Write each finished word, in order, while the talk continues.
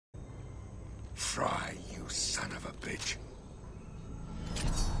fry, you son of a bitch.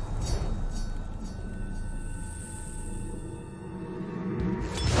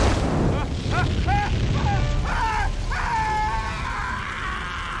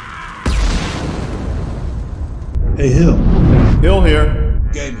 Hey, Hill. Hill here.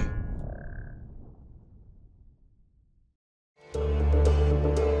 Gaming.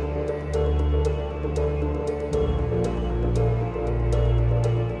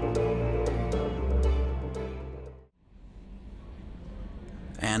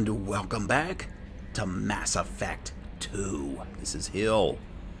 And welcome back to Mass Effect 2. This is Hill,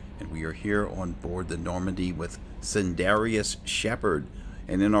 and we are here on board the Normandy with Commander Shepard.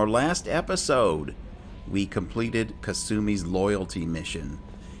 And in our last episode, we completed Kasumi's loyalty mission,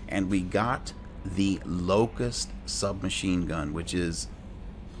 and we got the Locust submachine gun, which is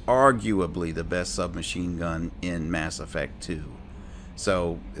arguably the best submachine gun in Mass Effect 2.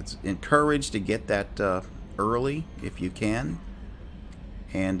 So it's encouraged to get that early if you can.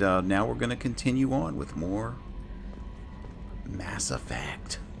 And now we're going to continue on with more Mass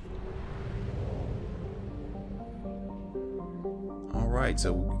Effect. Alright,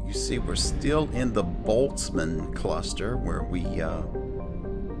 so you see we're still in the Boltzmann cluster where we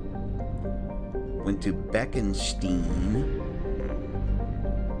went to Beckenstein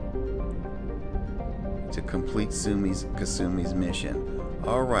to complete Kasumi's mission.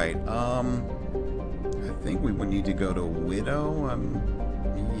 Alright, I think we would need to go to Widow.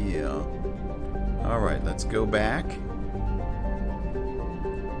 Yeah. Alright, let's go back.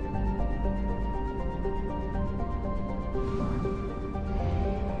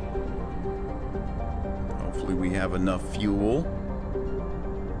 Hopefully we have enough fuel.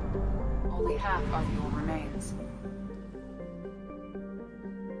 Only half our fuel remains.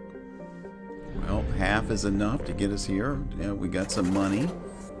 Well, half is enough to get us here. Yeah, we got some money.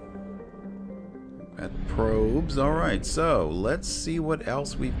 Got probes. Alright, so let's see what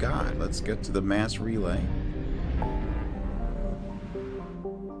else we've got. Let's get to the mass relay.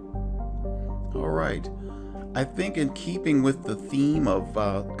 Alright. I think in keeping with the theme of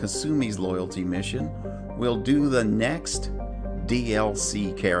Kasumi's loyalty mission, we'll do the next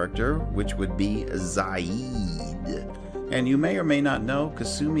DLC character, which would be Zaeed. And you may or may not know,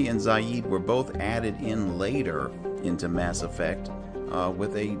 Kasumi and Zaeed were both added in later into Mass Effect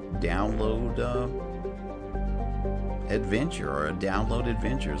with a download adventure, or a download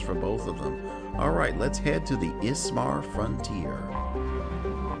adventures for both of them. Alright, let's head to the Ismar frontier.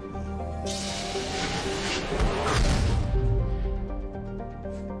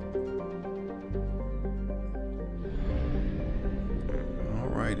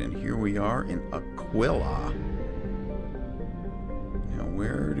 Alright, and here we are in Aquila. Now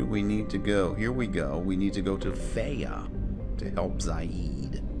where do we need to go? Here we go. We need to go to Thea to help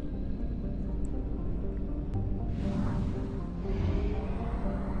Zaeed.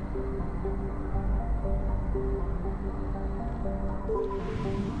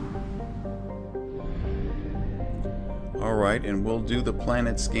 Alright, and we'll do the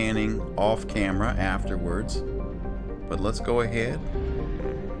planet scanning off camera afterwards. But let's go ahead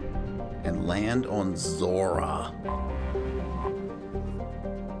and land on Zora.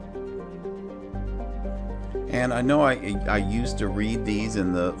 And I know I used to read these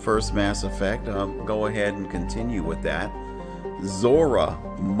in the first Mass Effect. I'll go ahead and continue with that. Zora,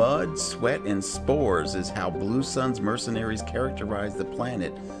 mud, sweat, and spores is how Blue Sun's mercenaries characterize the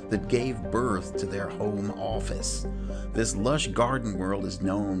planet that gave birth to their home office. This lush garden world is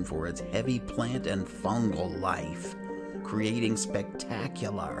known for its heavy plant and fungal life, creating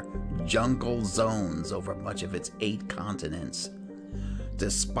spectacular jungle zones over much of its 8 continents.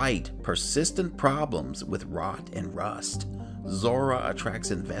 Despite persistent problems with rot and rust, Zora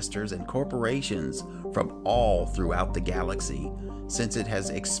attracts investors and corporations from all throughout the galaxy, since it has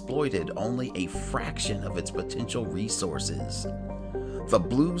exploited only a fraction of its potential resources. The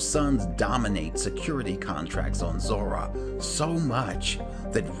Blue Suns dominate security contracts on Zora so much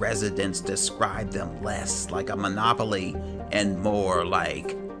that residents describe them less like a monopoly and more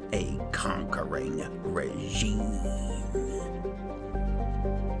like a conquering regime.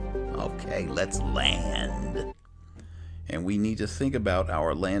 Okay, let's land. And we need to think about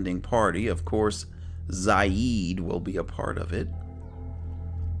our landing party. Of course, Zaeed will be a part of it.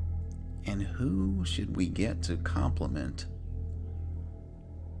 And who should we get to complement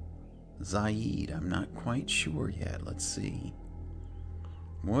Zaeed? I'm not quite sure yet. Let's see.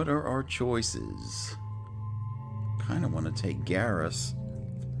 What are our choices? Kind of want to take Garrus.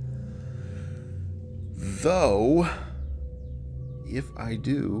 Though, if I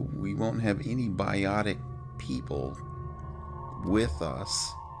do, we won't have any biotic people with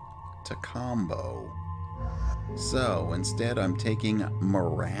us to combo. So instead I'm taking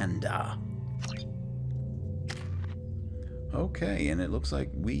Miranda. Okay, and it looks like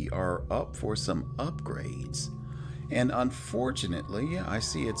we are up for some upgrades. And unfortunately, yeah, I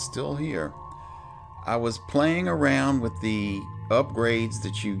see it's still here. I was playing around with the upgrades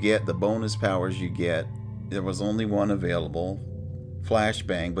that you get, the bonus powers you get. There was only one available,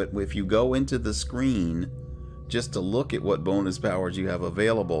 Flashbang, but if you go into the screen just to look at what bonus powers you have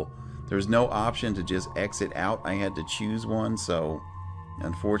available, there's no option to just exit out. I had to choose one, so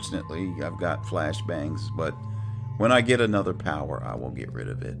unfortunately I've got Flashbangs, but when I get another power, I will get rid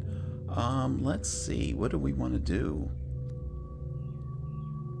of it. Let's see, what do we want to do?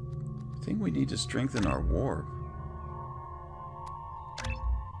 I think we need to strengthen our warp.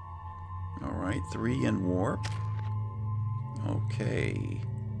 Alright, 3 in warp. Okay.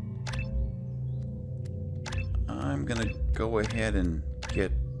 I'm gonna go ahead and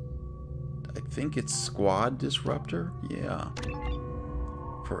get, I think it's Squad Disruptor? Yeah.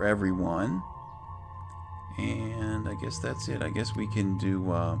 For everyone. And I guess that's it. I guess we can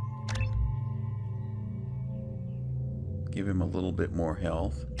do, give him a little bit more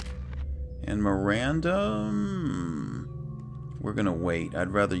health. And Miranda, we're gonna wait.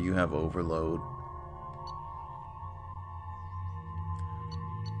 I'd rather you have overload.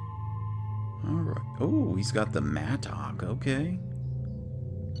 Alright. Oh, he's got the Mattock. Okay.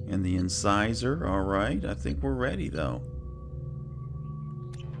 And the Incisor. Alright. I think we're ready, though.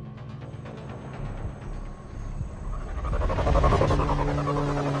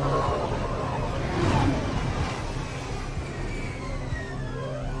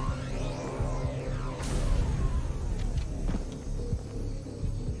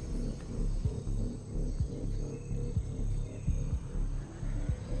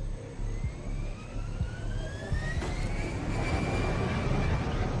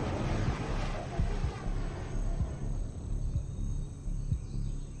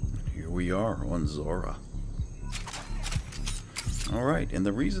 We are on Zora. Alright, and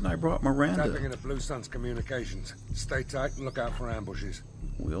the reason I brought Miranda... Tapping into Blue Sun's communications. Stay tight and look out for ambushes.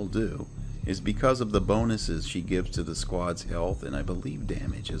 Will do. Is because of the bonuses she gives to the squad's health and I believe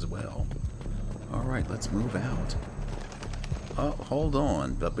damage as well. Alright, let's move out. Oh, hold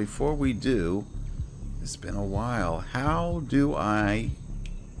on. But before we do, it's been a while. How do I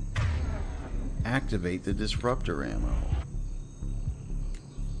activate the disruptor ammo?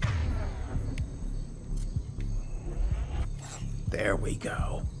 There we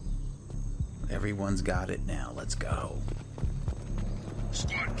go. Everyone's got it now. Let's go.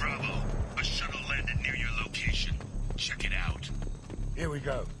 Squad Bravo, a shuttle landed near your location. Check it out. Here we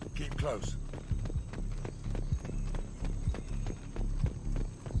go. Keep close.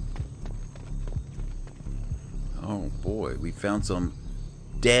 Oh boy, we found some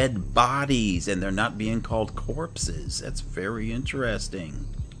dead bodies and they're not being called corpses. That's very interesting.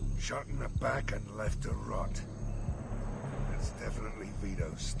 Shot in the back and left to rot. That's definitely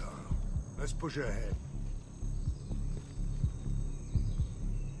Vito's style. Let's push ahead.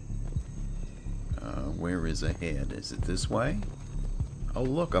 Where is ahead? Is it this way? Oh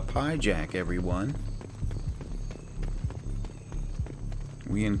look, a pie jack, everyone.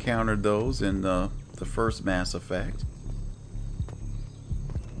 We encountered those in the first Mass Effect.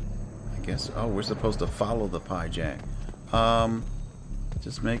 I guess, oh, we're supposed to follow the pie jack.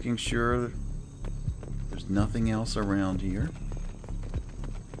 Just making sure there's nothing else around here.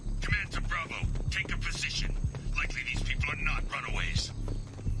 Commander Bravo, take a position. Likely these people are not runaways.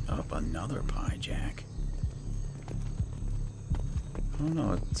 Up another pie jack. I don't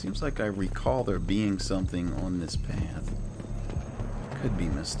know, it seems like I recall there being something on this path. Could be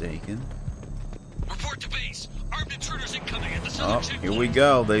mistaken. Report to base. Armed intruders incoming at the southern Oh, checkpoint. here we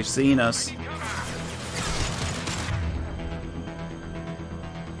go. They've seen us.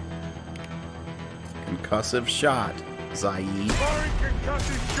 Concussive shot, Zaeed. Firing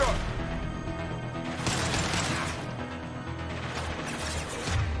concussive shot.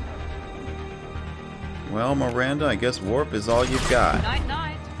 Well, Miranda, I guess warp is all you've got. Night,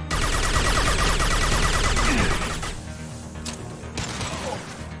 night.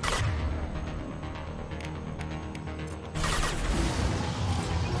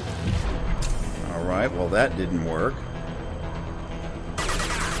 Alright, well that didn't work.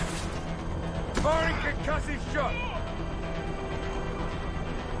 Firing concussive shot.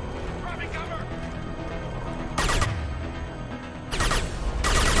 Grabbing cover.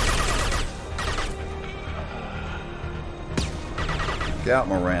 Look out,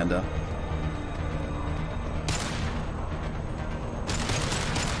 Miranda.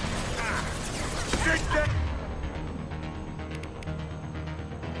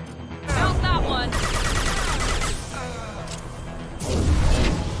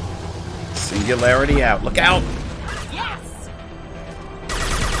 Singularity out. Look out! Yes!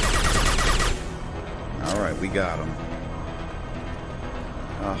 Alright, we got him.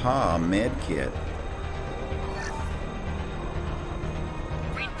 Aha, med kit.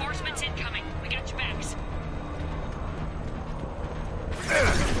 Reinforcements incoming. We got your backs.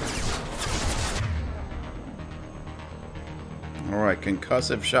 Alright,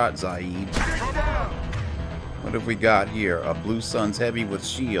 concussive shot, Zaeed. What have we got here? A Blue Sun's Heavy with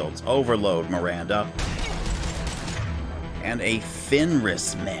shields. Overload, Miranda. And a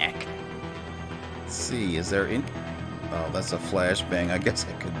Fenris mech. Let's see, is there in... Oh, that's a flashbang. I guess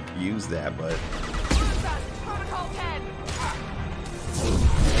I could use that, but...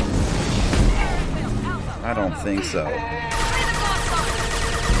 I don't think so.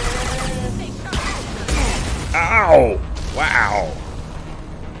 Ow! Wow!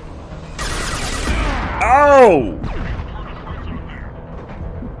 Oh!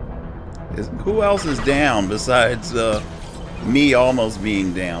 Who else is down besides me almost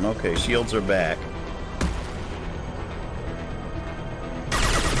being down? Okay, shields are back.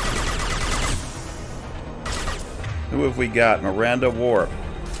 Who have we got? Miranda Warp.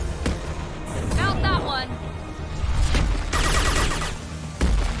 Out that one.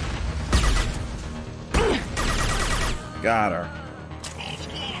 Got her. All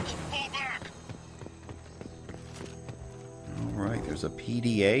squads, fall back! Alright, there's a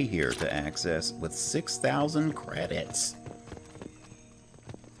PDA here to access with 6,000 credits.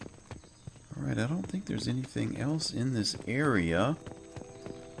 Alright, I don't think there's anything else in this area.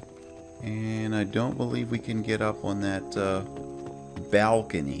 And I don't believe we can get up on that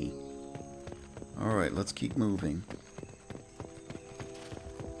balcony. Alright, let's keep moving.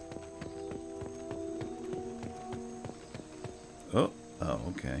 Oh,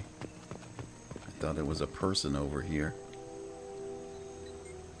 okay. I thought there was a person over here.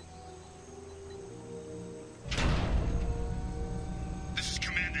 This is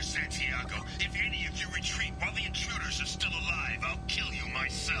Commander Santiago. If any of you retreat while the intruders are still alive, I'll kill you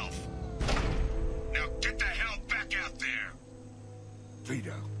myself. Now get the hell back out there!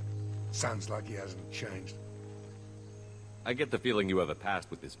 Vito. Sounds like he hasn't changed. I get the feeling you have a past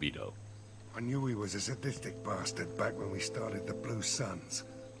with this Vito. I knew he was a sadistic bastard back when we started the Blue Suns.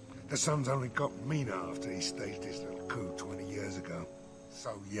 The Suns only got meaner after he staged his little coup 20 years ago.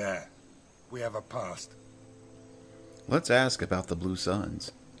 So yeah, we have a past. Let's ask about the Blue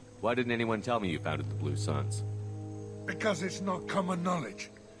Suns. Why didn't anyone tell me you founded the Blue Suns? Because it's not common knowledge.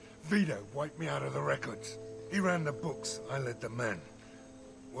 Vito wiped me out of the records. He ran the books, I led the men.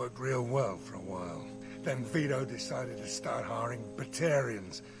 Worked real well for a while. Then Vito decided to start hiring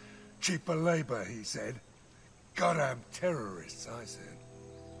Batarians. Cheaper labor, he said. Goddamn terrorists, I said.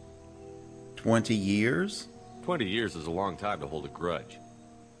 20 years? 20 years is a long time to hold a grudge.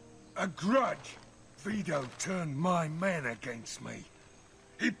 A grudge? Vito turned my men against me.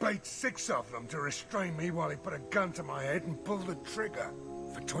 He paid 6 of them to restrain me while he put a gun to my head and pulled the trigger.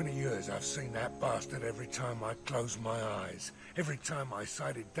 For 20 years I've seen that bastard every time I closed my eyes. Every time I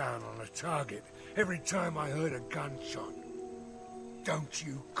sighted down on a target. Every time I heard a gunshot. Don't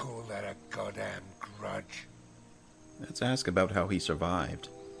you call that a goddamn grudge? Let's ask about how he survived.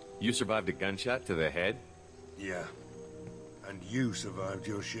 You survived a gunshot to the head? Yeah. And you survived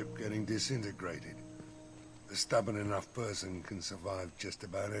your ship getting disintegrated. A stubborn enough person can survive just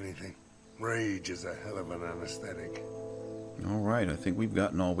about anything. Rage is a hell of an anesthetic. Alright, I think we've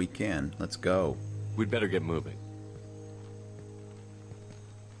gotten all we can. Let's go. We'd better get moving.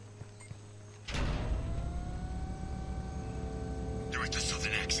 They're at the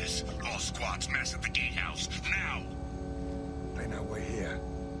southern axis. All squads mass at the gatehouse. Now! They know we're here.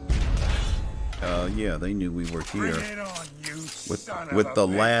 Yeah, they knew we were Bring here. it on, you With son of a the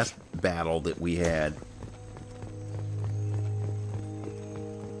bitch. last battle that we had.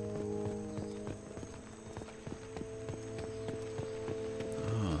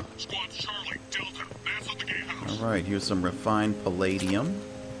 Squad Charlie, Delta, mass at the gatehouse. Alright, here's some refined palladium.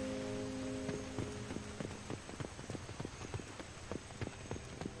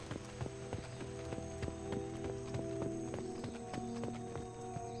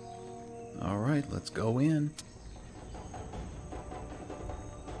 Alright, let's go in.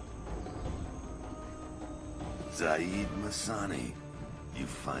 Zaeed Masani, you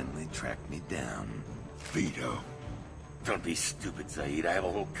finally tracked me down. Vito. Don't be stupid, Zaeed. I have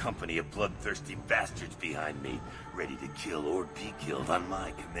a whole company of bloodthirsty bastards behind me, ready to kill or be killed on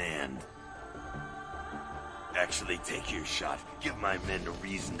my command. Actually, take your shot. Give my men a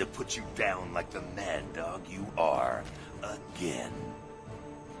reason to put you down like the mad dog you are. Again.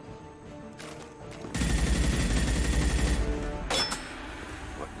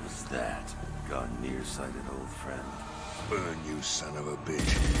 What was that? nearsighted old friend. Burn, you son of a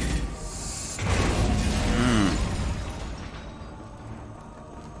bitch.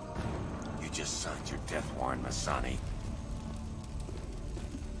 You just signed your death warrant, Masani.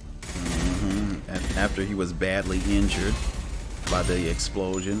 And after he was badly injured by the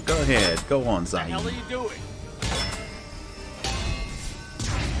explosion. Go ahead. Go on, Zaeed. What the hell are you doing?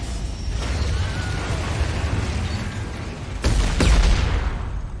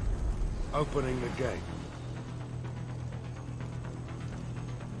 Opening the gate.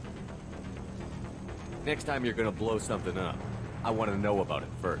 Next time you're gonna blow something up, I want to know about it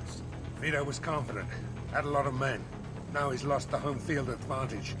first. Vito was confident. Had a lot of men. Now he's lost the home field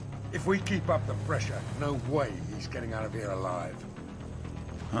advantage. If we keep up the pressure, no way he's getting out of here alive.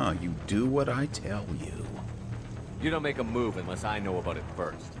 Huh, you do what I tell you. You don't make a move unless I know about it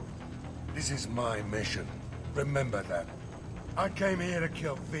first. This is my mission. Remember that. I came here to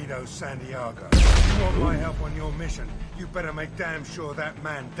kill Vito Santiago. You want my help on your mission, you better make damn sure that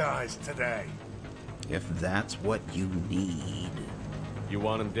man dies today. If that's what you need. You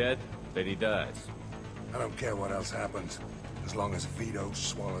want him dead? Then he dies. I don't care what else happens, as long as Vito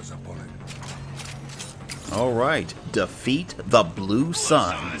swallows a bullet. All right, defeat the Blue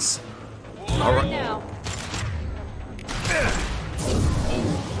Suns. All right. Now.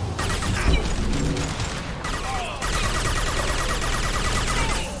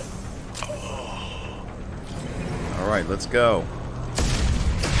 All right, let's go.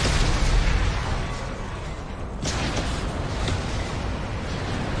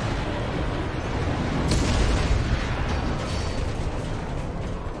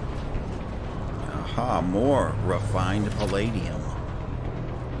 Aha, more refined palladium.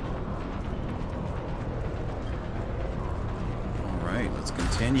 All right, let's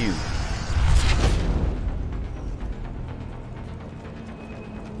continue.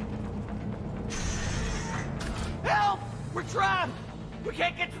 Help! We're trapped! We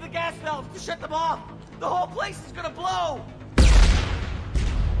can't get to the gas valves to shut them off! The whole place is gonna blow!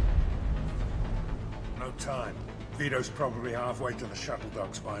 No time. Vito's probably halfway to the shuttle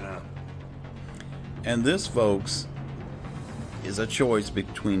docks by now. And this, folks, is a choice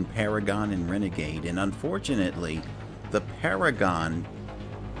between Paragon and Renegade. And unfortunately, the Paragon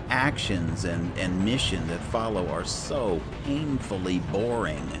actions and mission that follow are so painfully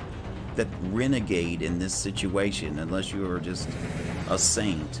boring that Renegade in this situation, unless you are just a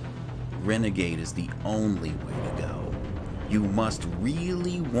saint, Renegade is the only way to go. You must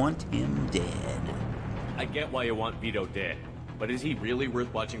really want him dead. I get why you want Vito dead, but is he really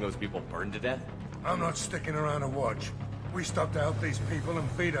worth watching those people burn to death? I'm not sticking around to watch. We stop to help these people and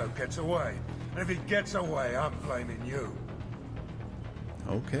Vito gets away. And if he gets away, I'm blaming you.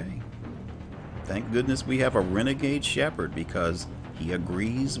 Okay. Thank goodness we have a Renegade Shepard, because he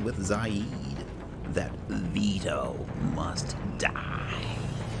agrees with Zaeed that Vito must die.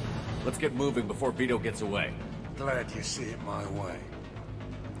 Let's get moving before Vito gets away. Glad you see it my way.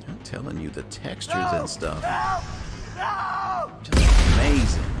 I'm telling you, the textures and stuff, Help! No! just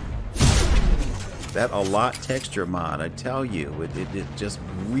amazing. That a lot texture mod, I tell you, it just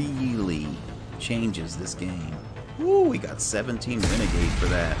really changes this game. Ooh, we got 17 Renegade for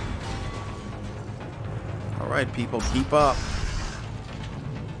that. Alright, people, keep up.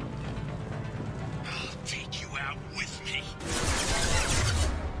 I'll take you out with me.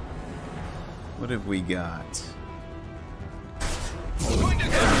 What have we got?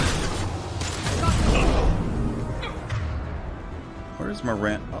 Where's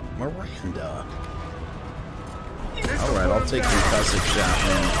Miranda? Alright, I'll take concussive shot,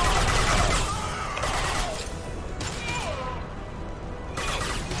 man.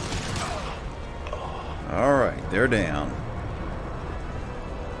 Alright, they're down.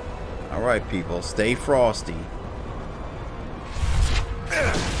 Alright, people, stay frosty.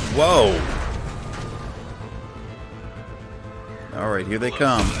 Whoa! Alright, here they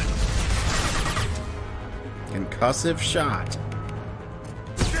come. Concussive shot.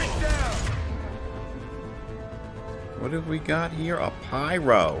 What have we got here? A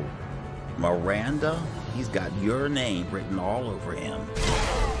pyro. Miranda? He's got your name written all over him.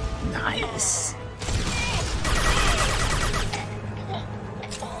 Nice.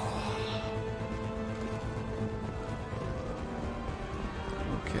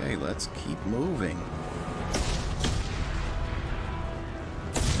 Okay, let's keep moving.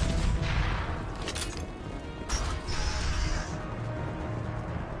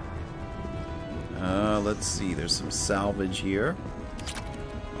 Let's see, there's some salvage here.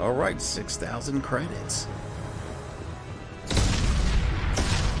 Alright, 6,000 credits.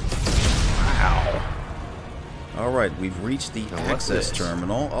 Wow. Alright, we've reached the access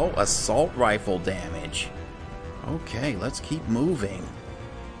terminal. Oh, assault rifle damage. Okay, let's keep moving.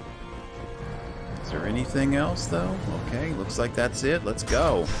 Is there anything else, though? Okay, looks like that's it. Let's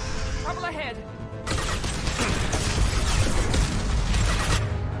go. Trouble ahead.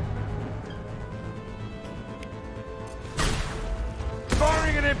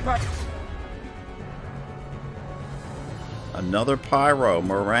 Firing an impact! Another pyro.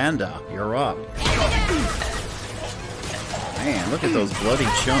 Miranda, you're up. Man, look at those bloody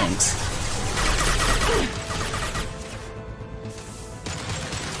chunks.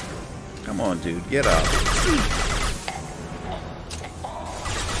 Come on, dude, get up.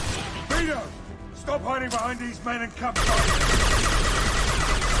 Vito! Stop hiding behind these men and come fight!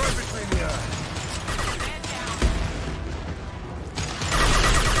 Right between the eyes.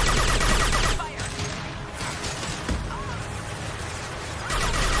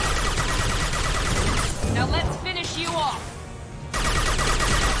 Now let's finish you off.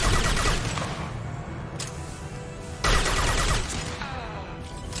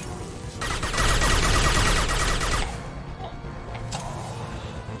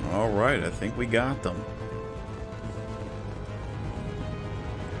 All right, I think we got them.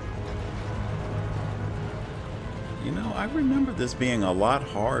 You know, I remember this being a lot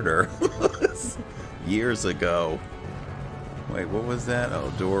harder years ago. Wait, what was that? Oh,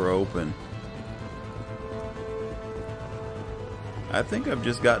 door open. I think I've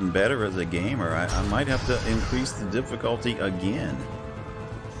just gotten better as a gamer. I might have to increase the difficulty again.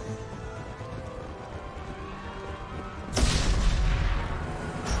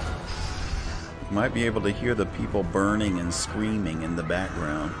 Might be able to hear the people burning and screaming in the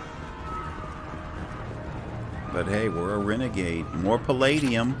background. But hey, we're a renegade. More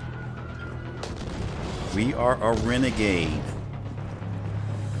palladium. We are a renegade.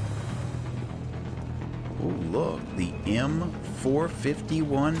 Oh, look, the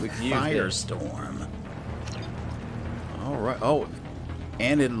M451 Firestorm. All right. Oh,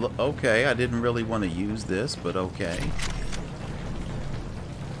 and it. Okay, I didn't really want to use this, but okay.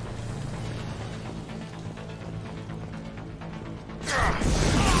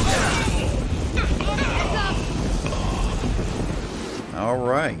 All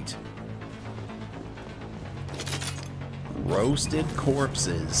right. Roasted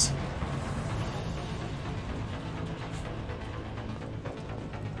corpses.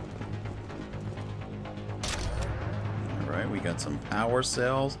 All right, we got some power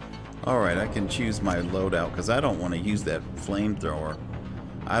cells. All right, I can choose my loadout because I don't want to use that flamethrower.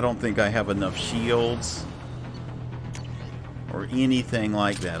 I don't think I have enough shields or anything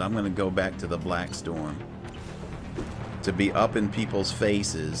like that. I'm going to go back to the Black Storm to be up in people's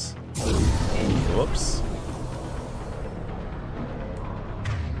faces. Whoops.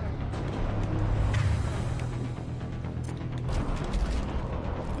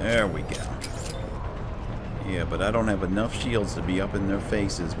 There we go. Yeah, but I don't have enough shields to be up in their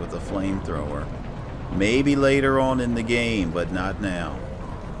faces with a flamethrower. Maybe later on in the game, but not now.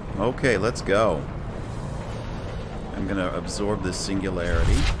 Okay, let's go. I'm gonna absorb this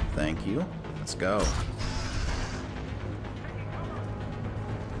singularity. Thank you. Let's go.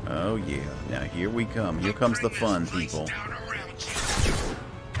 Oh yeah, now here we come. Here comes the fun, people.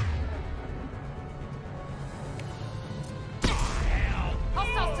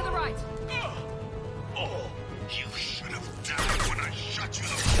 Hostiles to the right. Oh, you should have died when I shot you.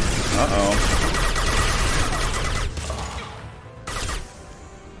 Uh-oh.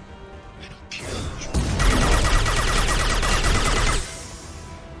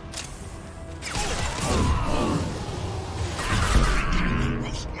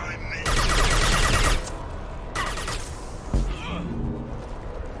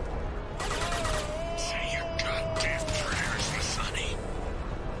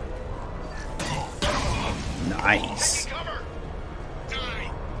 Nice.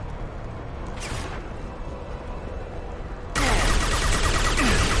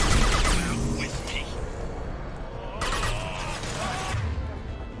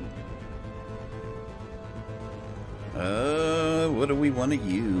 What do we want to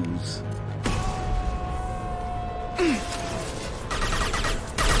use?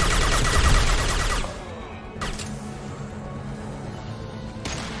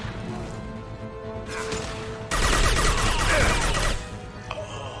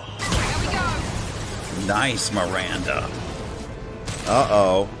 Nice, Miranda.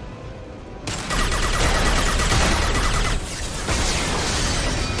 Uh-oh.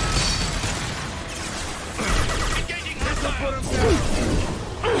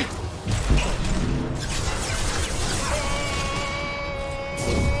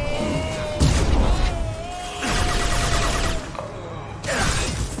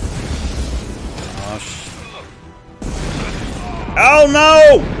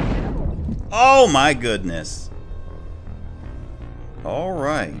 Oh my goodness.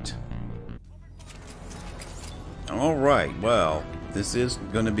 Alright. Alright, well, this is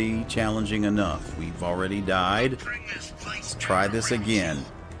going to be challenging enough. We've already died. Let's try this again.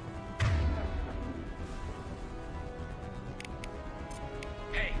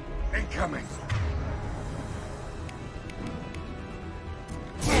 Hey, incoming.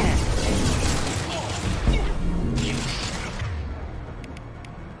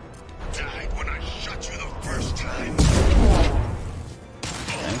 Died when I shot you the first time.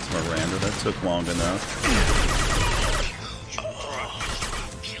 Thanks, Miranda. That took long enough.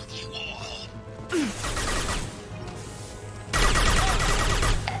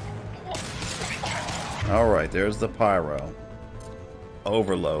 Alright, there's the pyro.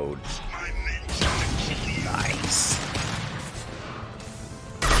 Overload. Nice.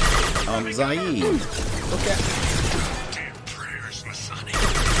 Zaeed. Look at.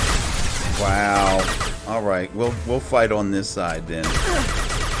 Wow. Alright, we'll fight on this side then.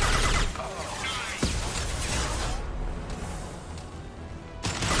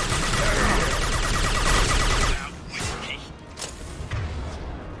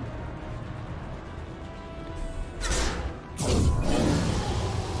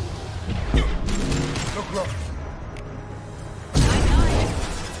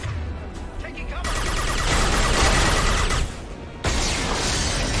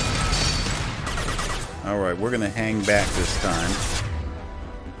 Alright, we're gonna hang back this time.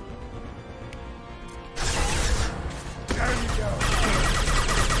 There you go.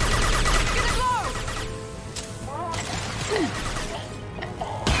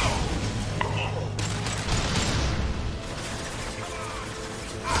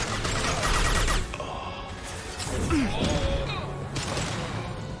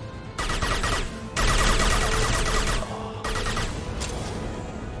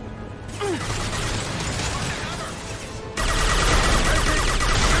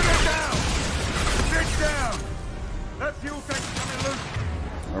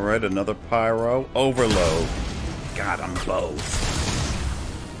 Alright, another pyro. Overload. Got them both.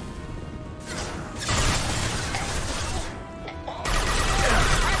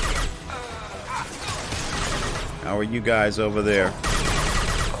 How are you guys over there?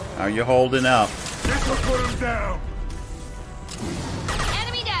 How are you holding up? This will put him down.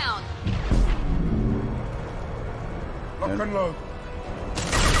 Enemy down. Lock and load.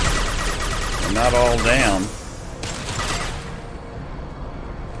 They're not all down.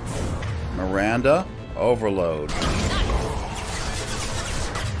 Miranda, overload.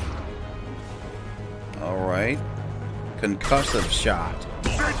 Alright. Concussive shot.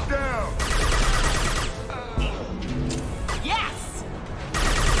 Sit down. Yes.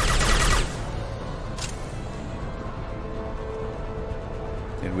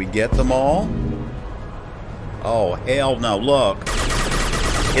 Did we get them all? Oh, hell no. Look.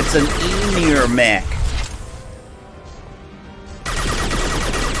 It's an Emir mech.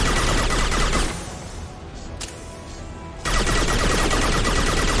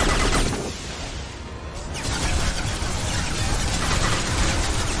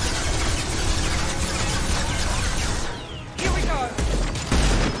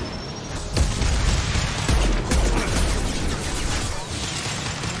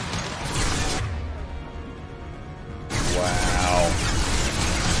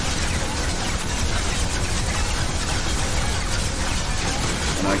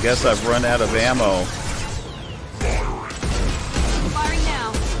 I guess I've run out of ammo. Firing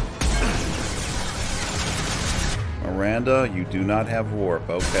now. Miranda, you do not have warp,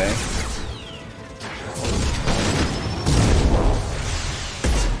 okay?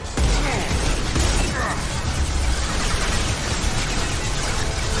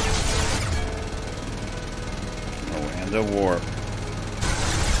 Miranda, warp.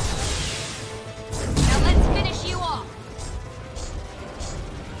 Now let's finish you off.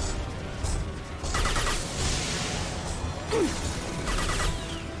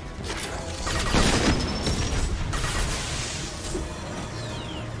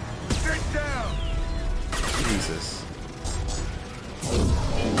 Sit down. Jesus.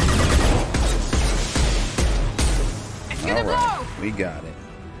 Alright, we got it.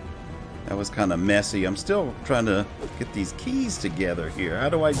 That was kind of messy. I'm still trying to get these keys together here. How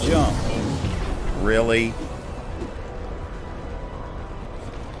do I jump? Really?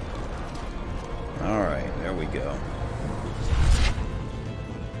 Alright, there we go.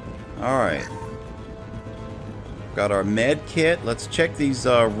 Alright. Got our med kit. Let's check these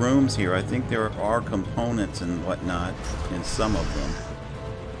rooms here. I think there are components and whatnot in some of them.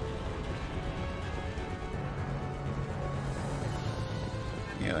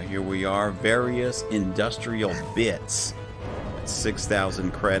 Yeah, here we are. Various industrial bits.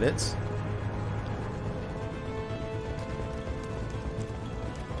 6,000 credits.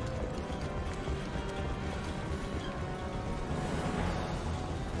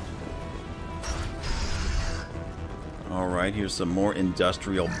 Alright, here's some more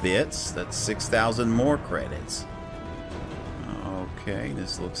industrial bits. That's 6,000 more credits. Okay,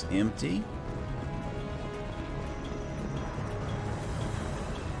 this looks empty.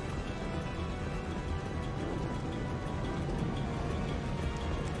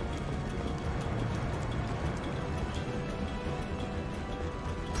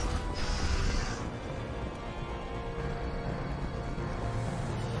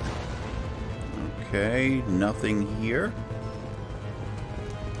 Okay, nothing here.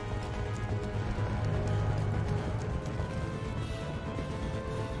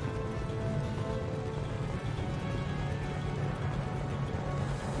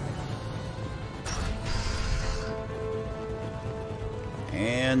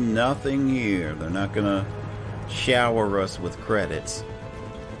 And nothing here. They're not gonna shower us with credits.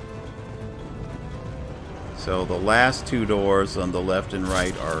 So the last two doors on the left and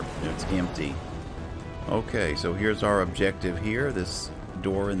right are, it's empty. Okay, so here's our objective here, this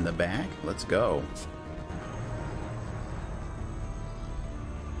door in the back. Let's go.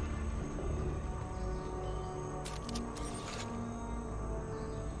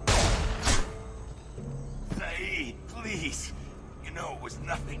 Zaeed, please. You know it was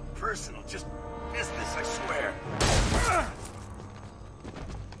nothing personal, just business, I swear.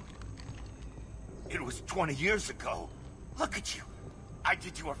 It was 20 years ago. Look at you. I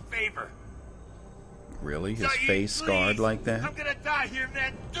did you a favor. Really? His Zaeed, face scarred please. like that? I'm gonna die here,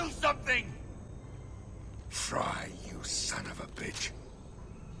 man. Do something. Try, you son of a bitch.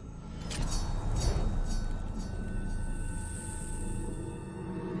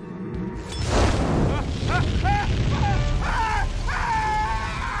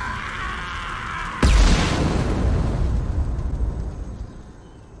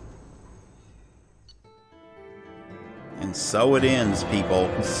 And so it ends, people.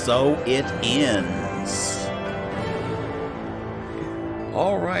 So it ends.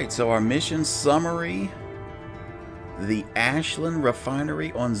 Alright, so our mission summary. The Ashland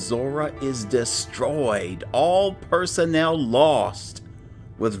refinery on Zora is destroyed. All personnel lost.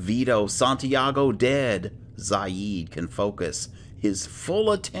 With Vito Santiago dead, Zaeed can focus his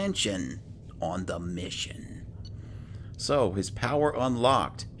full attention on the mission. So, his power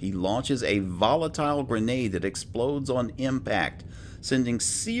unlocked. He launches a volatile grenade that explodes on impact, sending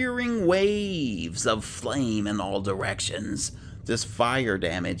searing waves of flame in all directions. This fire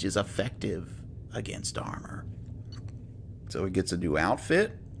damage is effective against armor. So he gets a new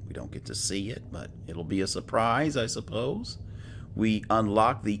outfit. We don't get to see it, but it'll be a surprise, I suppose. We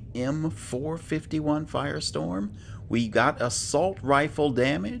unlock the M451 Firestorm. We got assault rifle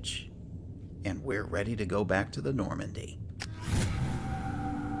damage. And we're ready to go back to the Normandy.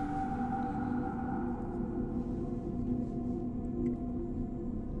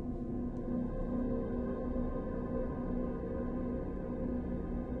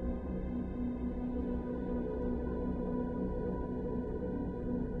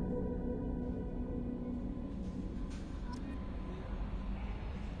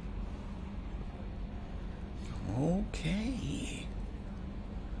 Okay.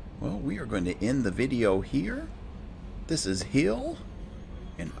 Well, we are going to end the video here. This is Hill,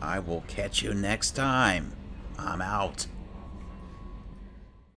 and I will catch you next time. I'm out.